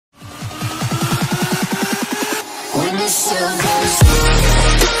Alright,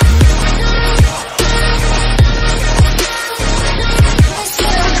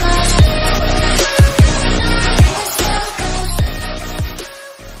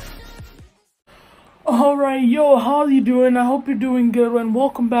 yo, how you doing? I hope you're doing good, and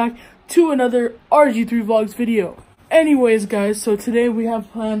welcome back to another RG3 Vlogs video. Anyways, guys, so today we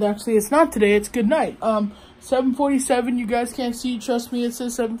have planned, actually, it's not today, it's good night. 7:47, you guys can't see, trust me, it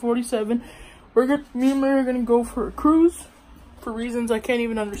says 7:47. Me and Mary are gonna go for a cruise, for reasons I can't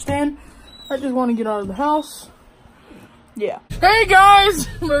even understand. I just want to get out of the house. Yeah. Hey, guys!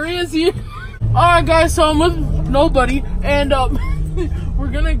 Maria's here. Alright, guys, so I'm with nobody, and,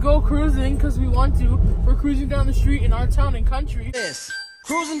 we're gonna go cruising because we want to. We're cruising down the street in our town and country. This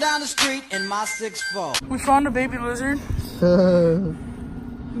cruising down the street in my 6'4". We found a baby lizard. Yeah.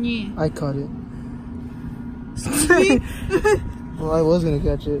 I caught it. Well, I was gonna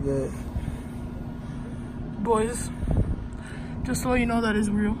catch it, but boys, just so you know, that is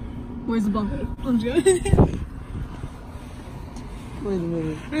real. Where's the bucket? I'm just kidding. wait a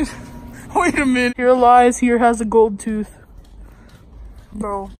minute. Wait a minute. Here lies. Here has a gold tooth.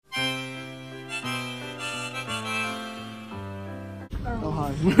 Bro. Oh,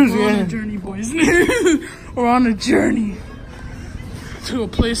 hi. We're on a journey, boys. We're on a journey to a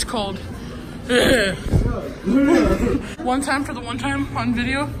place called One Time for the One Time on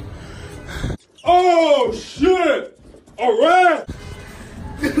video. Oh shit! Alright!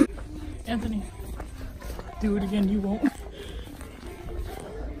 Anthony, do it again, you won't.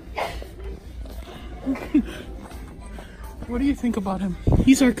 What do you think about him?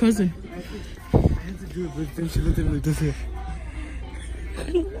 He's our cousin. I had to do it, but then she looked at me like this here.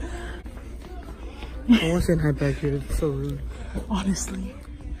 I want to say hi back here. It's so rude. Honestly.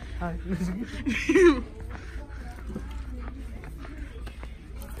 Hi.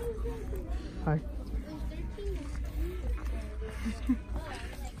 Hi.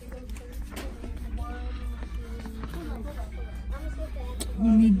 We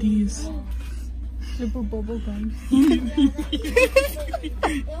need these. Super bubble gum.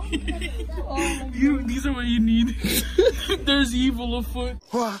 These are what you need. There's evil afoot.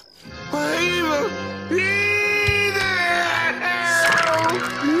 What? What evil?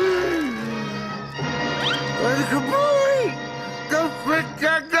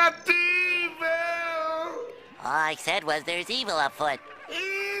 All I said was there's evil afoot.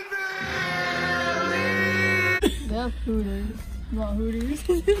 That's Hooters, not Hooters.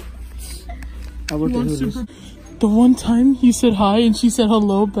 I worked at Hooters. The one time he said hi and she said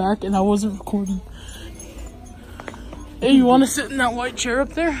hello back and I wasn't recording. Hey, you want to sit in that white chair up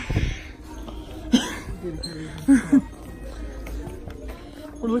there?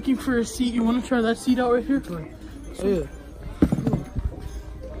 We're looking for a seat. You want to try that seat out right here? Oh, yeah.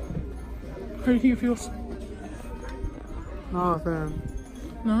 How do you think it feels? No, fam.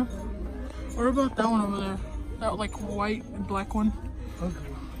 No? What about that one over there? That like white and black one? Okay.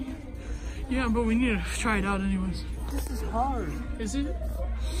 Yeah, but we need to try it out anyways. This is hard. Is it?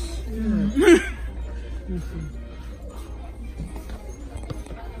 Yeah.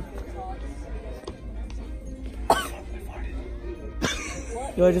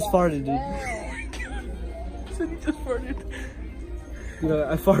 Yo, I just farted, dude. Said he just farted. You know,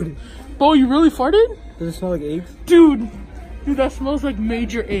 I farted. Bo, you really farted? Does it smell like eggs? Dude, that smells like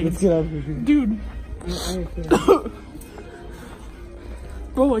major eggs. Let's get out of here. Dude.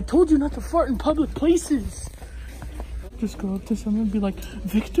 Bro, I told you not to fart in public places. Just go up to someone and be like,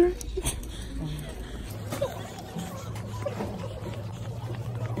 Victor?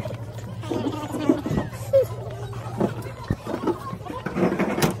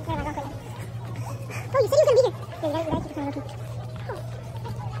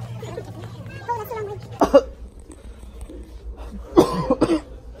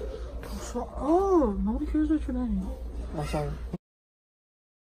 Oh, nobody cares what your name. I'm sorry.